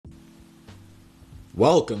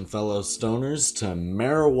Welcome, fellow stoners, to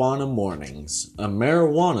Marijuana Mornings, a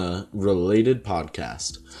marijuana-related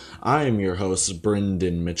podcast. I am your host,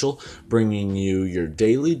 Brendan Mitchell, bringing you your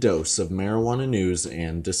daily dose of marijuana news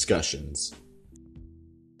and discussions.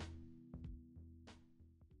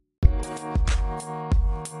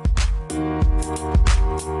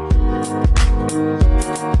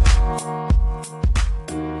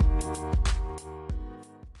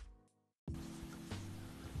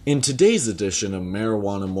 In today's edition of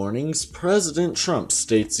Marijuana Mornings, President Trump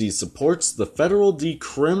states he supports the federal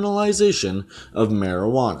decriminalization of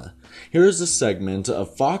marijuana. Here is a segment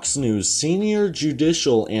of Fox News senior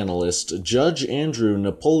judicial analyst Judge Andrew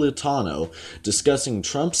Napolitano discussing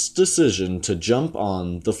Trump's decision to jump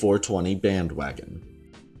on the 420 bandwagon.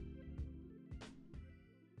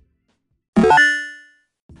 And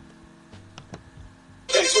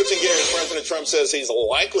switching gears, President Trump says he's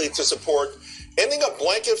likely to support ending a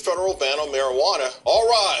blanket federal ban on marijuana. All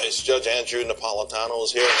rise. Judge Andrew Napolitano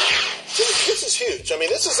is here. This is huge. I mean,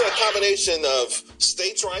 this is a combination of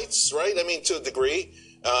states' rights, right? I mean, to a degree,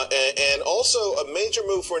 and also a major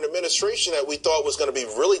move for an administration that we thought was going to be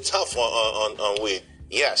really tough on weed.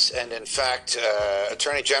 Yes, and in fact,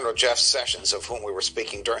 Attorney General Jeff Sessions, of whom we were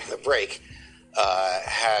speaking during the break,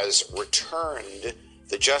 has returned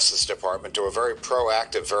the Justice Department to a very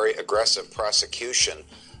proactive, very aggressive prosecution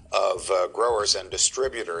of growers and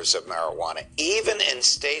distributors of marijuana, even in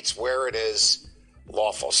states where it is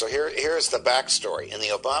lawful. So here's the backstory. In the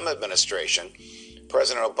Obama administration,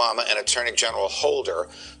 President Obama and Attorney General Holder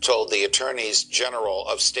told the attorneys general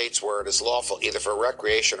of states where it is lawful, either for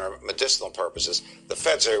recreation or medicinal purposes, the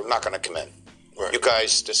feds are not going to come in. Right. You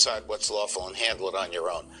guys decide what's lawful and handle it on your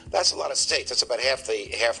own. That's a lot of states. That's about half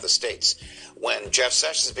the states. When Jeff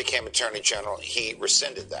Sessions became Attorney General, he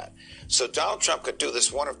rescinded that. So Donald Trump could do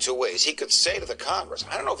this one of two ways. He could say to the Congress,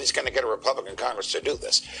 I don't know if he's going to get a Republican Congress to do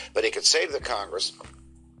this, but he could say to the Congress,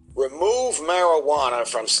 remove marijuana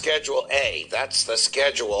from Schedule A. That's the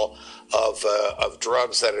schedule of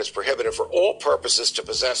drugs that is prohibited for all purposes to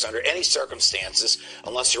possess under any circumstances,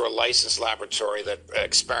 unless you're a licensed laboratory that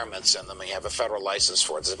experiments in them and you have a federal license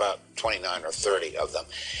for it. There's about 29 or 30 of them.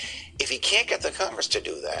 If he can't get the Congress to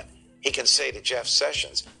do that, he can say to Jeff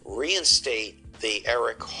Sessions, reinstate the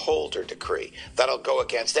Eric Holder decree. That'll go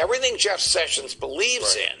against everything Jeff Sessions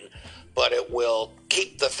believes in, but it will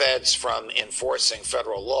keep the feds from enforcing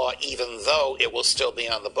federal law, even though it will still be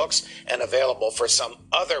on the books and available for some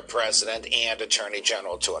other president and attorney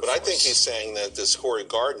general to enforce. But I think he's saying that this Cory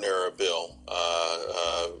Gardner bill,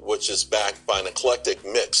 which is backed by an eclectic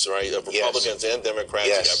mix, right, of Republicans and Democrats.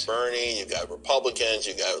 Yes. You got Bernie, you got Republicans,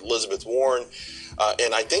 you got Elizabeth Warren.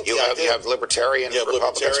 And I think you have libertarian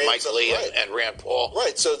Republicans, Mike Lee and Rand Paul.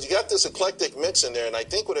 Right. So you got this eclectic mix in there, and I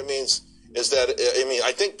think what it means is that,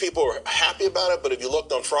 I think people are happy about it, but if you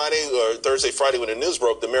looked on Friday or Thursday, Friday when the news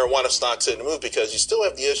broke, the marijuana stocks didn't move because you still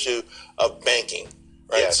have the issue of banking,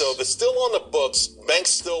 right? Yes. So if it's still on the books,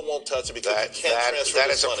 banks still won't touch it because you can't transfer that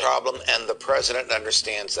this is money. A problem, and the president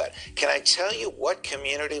understands that. Can I tell you what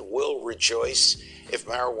community will rejoice if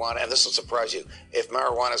marijuana, and this will surprise you, if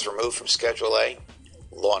marijuana is removed from Schedule A?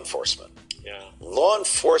 Law enforcement. Yeah. Law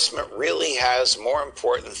enforcement really has more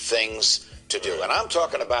important things to do, and I'm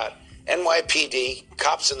talking about NYPD,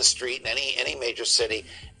 cops in the street in any major city,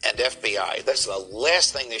 and FBI. That's the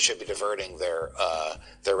last thing they should be diverting their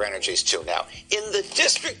energies to. Now, in the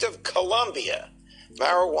District of Columbia,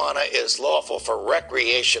 marijuana is lawful for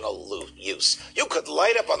recreational use. You could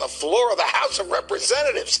light up on the floor of the House of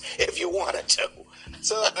Representatives if you wanted to.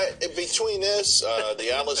 So between this,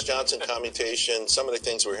 the Alice Johnson commutation, some of the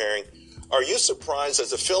things we're hearing, are you surprised?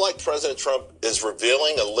 Does it feel like President Trump is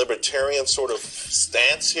revealing a libertarian sort of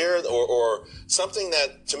stance here, or something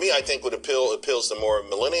that, to me, I think appeals to more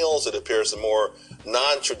millennials? It appears to more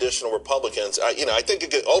non-traditional Republicans. I think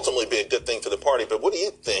it could ultimately be a good thing for the party. But what do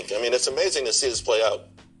you think? I mean, it's amazing to see this play out.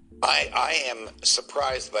 I am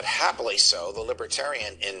surprised, but happily so. The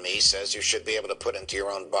libertarian in me says you should be able to put into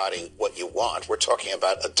your own body what you want. We're talking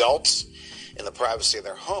about adults in the privacy of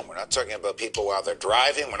their home. We're not talking about people while they're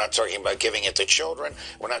driving. We're not talking about giving it to children.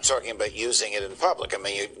 We're not talking about using it in public. I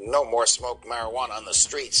mean, you no more smoke marijuana on the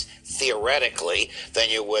streets, theoretically, than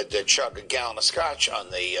you would chug a gallon of scotch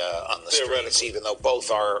on the streets, even though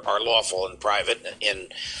both are lawful and private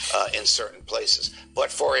in certain places.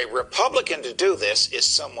 But for a Republican to do this is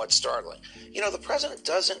somewhat startling. You know, the president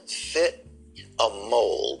doesn't fit a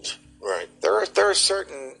mold. Right. There are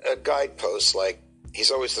certain guideposts, like He's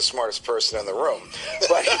always the smartest person in the room,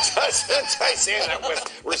 but he doesn't, I say that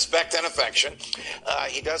with respect and affection,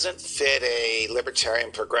 he doesn't fit a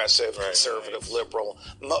libertarian, progressive, conservative, liberal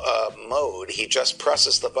mode. He just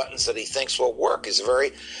presses the buttons that he thinks will work. He's a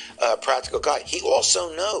very practical guy. He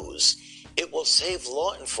also knows it will save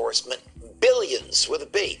law enforcement billions with a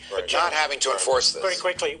B, not having to enforce this. Very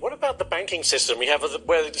quickly, what about the banking system? We have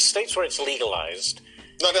where the states where it's legalized.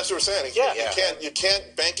 No, that's what we're saying. You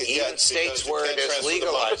can't bank it even yet states where it is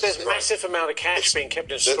legalized. But there's a massive amount of cash being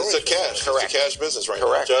kept in storage. It's a cash. Correct. It's a cash business right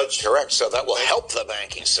now, Judge. Correct. So that will help the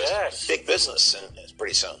banking system. Yes. Big business, and it's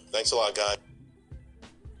pretty soon. Thanks a lot, guy.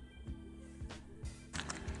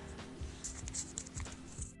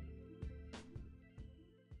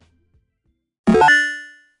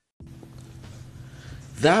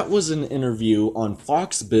 That was an interview on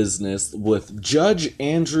Fox Business with Judge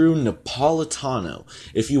Andrew Napolitano.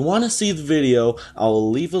 If you want to see the video,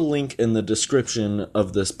 I'll leave a link in the description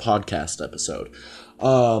of this podcast episode.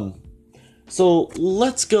 So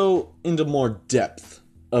let's go into more depth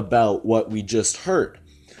about what we just heard.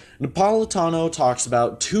 Napolitano talks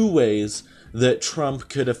about two ways that Trump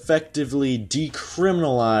could effectively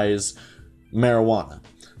decriminalize marijuana.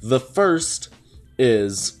 The first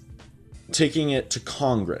is taking it to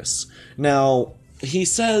Congress. Now, he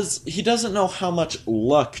says he doesn't know how much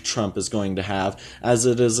luck Trump is going to have, as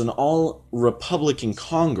it is an all-Republican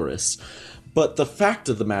Congress, but the fact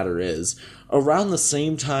of the matter is, around the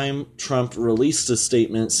same time Trump released a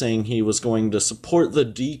statement saying he was going to support the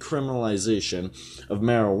decriminalization of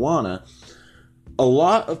marijuana, a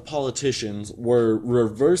lot of politicians were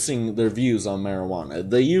reversing their views on marijuana.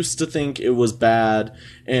 They used to think it was bad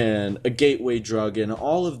and a gateway drug and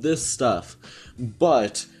all of this stuff.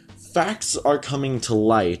 But facts are coming to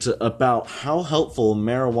light about how helpful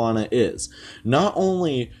marijuana is. Not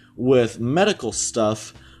only with medical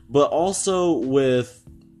stuff, but also with,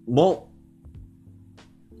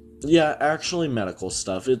 medical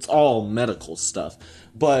stuff. It's all medical stuff.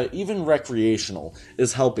 But even recreational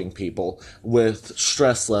is helping people with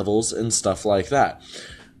stress levels and stuff like that.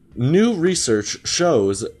 New research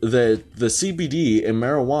shows that the CBD in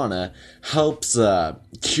marijuana helps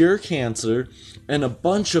cure cancer and a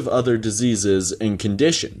bunch of other diseases and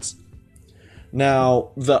conditions.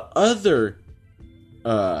 Now, the other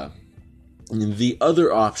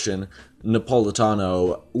option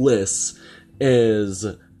Napolitano lists is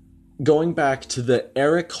going back to the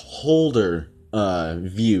Eric Holder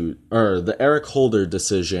the Eric Holder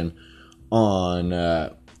decision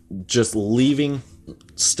on just leaving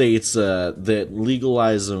states that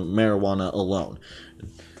legalize marijuana alone.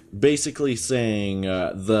 Basically saying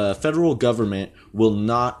the federal government will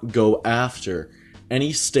not go after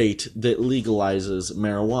any state that legalizes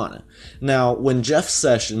marijuana. Now, when Jeff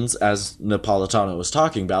Sessions, as Napolitano was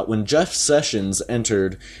talking about, when Jeff Sessions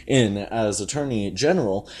entered in as Attorney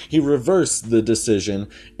General, he reversed the decision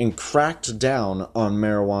and cracked down on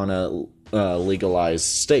marijuana legalized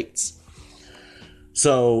states.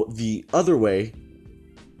 So the other way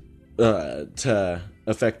to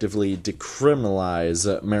effectively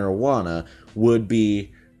decriminalize marijuana would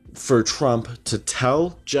be for Trump to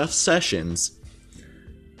tell Jeff Sessions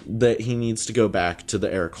that he needs to go back to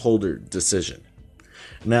the Eric Holder decision.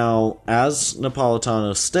 Now, as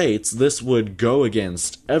Napolitano states, this would go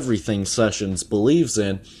against everything Sessions believes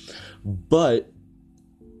in, but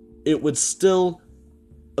it would still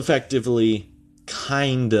effectively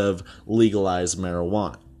kind of legalize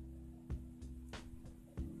marijuana.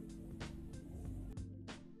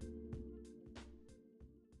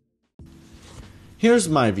 Here's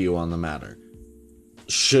my view on the matter.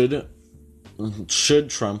 Should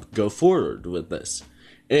Trump go forward with this?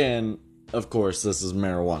 And, of course, this is a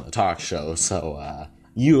marijuana talk show, so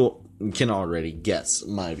you can already guess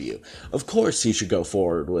my view. Of course he should go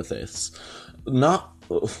forward with this.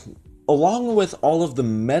 Along with all of the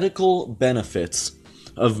medical benefits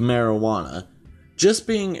of marijuana, just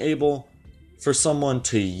being able for someone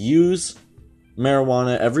to use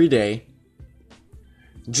marijuana every day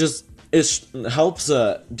it helps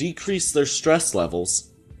decrease their stress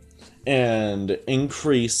levels and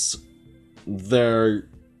increase their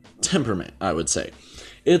temperament, I would say.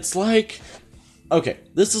 It's like, okay,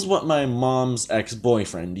 this is what my mom's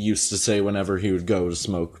ex-boyfriend used to say whenever he would go to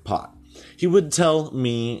smoke pot. He would tell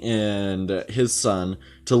me and his son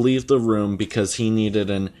to leave the room because he needed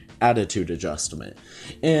an attitude adjustment.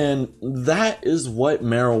 And that is what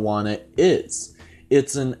marijuana is.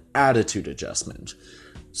 It's an attitude adjustment.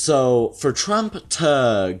 So, for Trump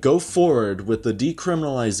to go forward with the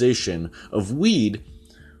decriminalization of weed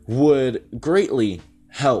would greatly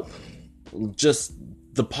help just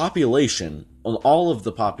the population all of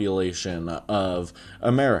the population of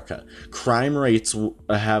America. Crime rates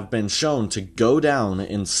have been shown to go down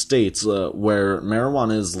in states where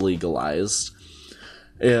marijuana is legalized.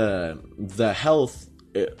 The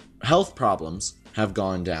health problems have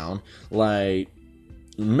gone down. Like,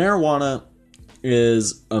 marijuana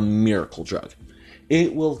is a miracle drug.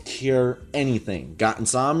 It will cure anything. Got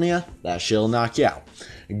insomnia? That shit'll knock you out.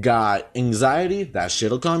 Got anxiety? That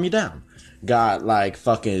shit'll calm you down. Got, like,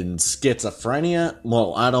 fucking schizophrenia?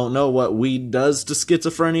 Well, I don't know what weed does to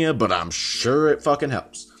schizophrenia, but I'm sure it fucking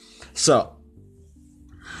helps. So,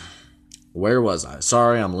 where was I?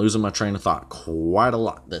 Sorry, I'm losing my train of thought quite a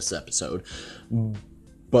lot this episode.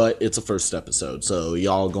 But it's a first episode, so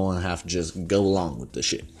y'all gonna have to just go along with this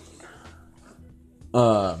shit.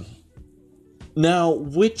 Now,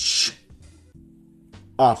 which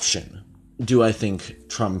option do I think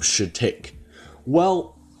Trump should take?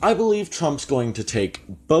 Well, I believe Trump's going to take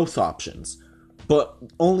both options, but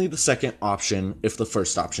only the second option if the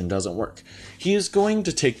first option doesn't work. He is going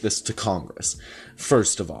to take this to Congress,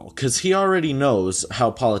 first of all, because he already knows how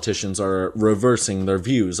politicians are reversing their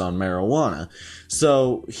views on marijuana.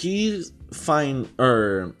 So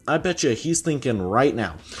I bet you he's thinking right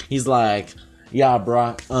now, he's like, yeah,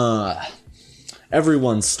 bruh,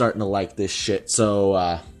 everyone's starting to like this shit,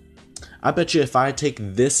 so, I bet you if I take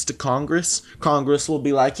this to Congress, Congress will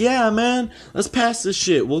be like, yeah, man, let's pass this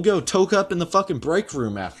shit. We'll go toke up in the fucking break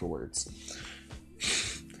room afterwards.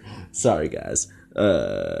 Sorry, guys.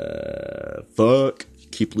 Fuck.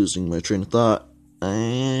 Keep losing my train of thought.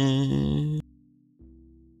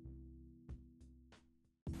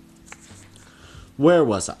 Where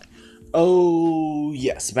was I? Oh,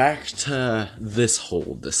 yes, back to this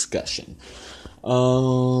whole discussion.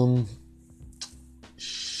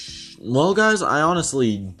 Well, guys, I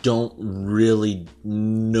honestly don't really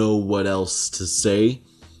know what else to say.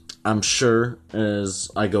 I'm sure as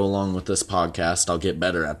I go along with this podcast, I'll get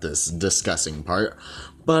better at this discussing part.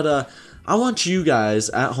 But I want you guys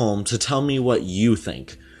at home to tell me what you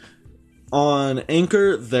think. On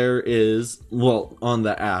Anchor, on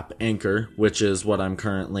the app Anchor, which is what I'm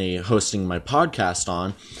currently hosting my podcast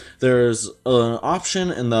on, there's an option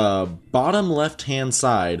in the bottom left-hand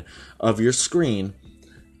side of your screen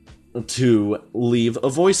to leave a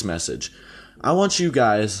voice message. I want you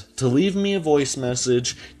guys to leave me a voice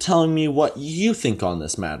message telling me what you think on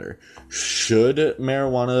this matter. Should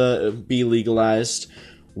marijuana be legalized?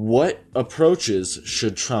 What approaches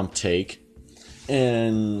should Trump take?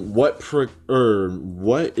 And what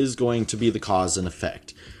is going to be the cause and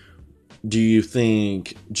effect? Do you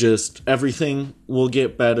think just everything will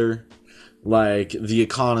get better? Like the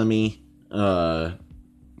economy,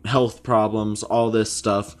 health problems, all this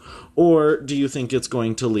stuff? Or do you think it's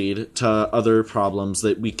going to lead to other problems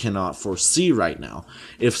that we cannot foresee right now?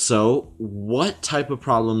 If so, what type of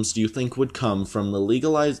problems do you think would come from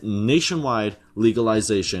the nationwide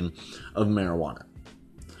legalization of marijuana?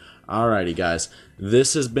 Alrighty, guys.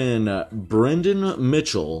 This has been Brendan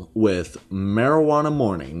Mitchell with Marijuana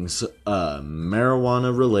Mornings, a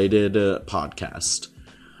marijuana-related podcast.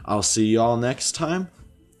 I'll see y'all next time.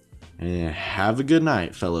 And have a good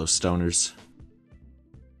night, fellow stoners.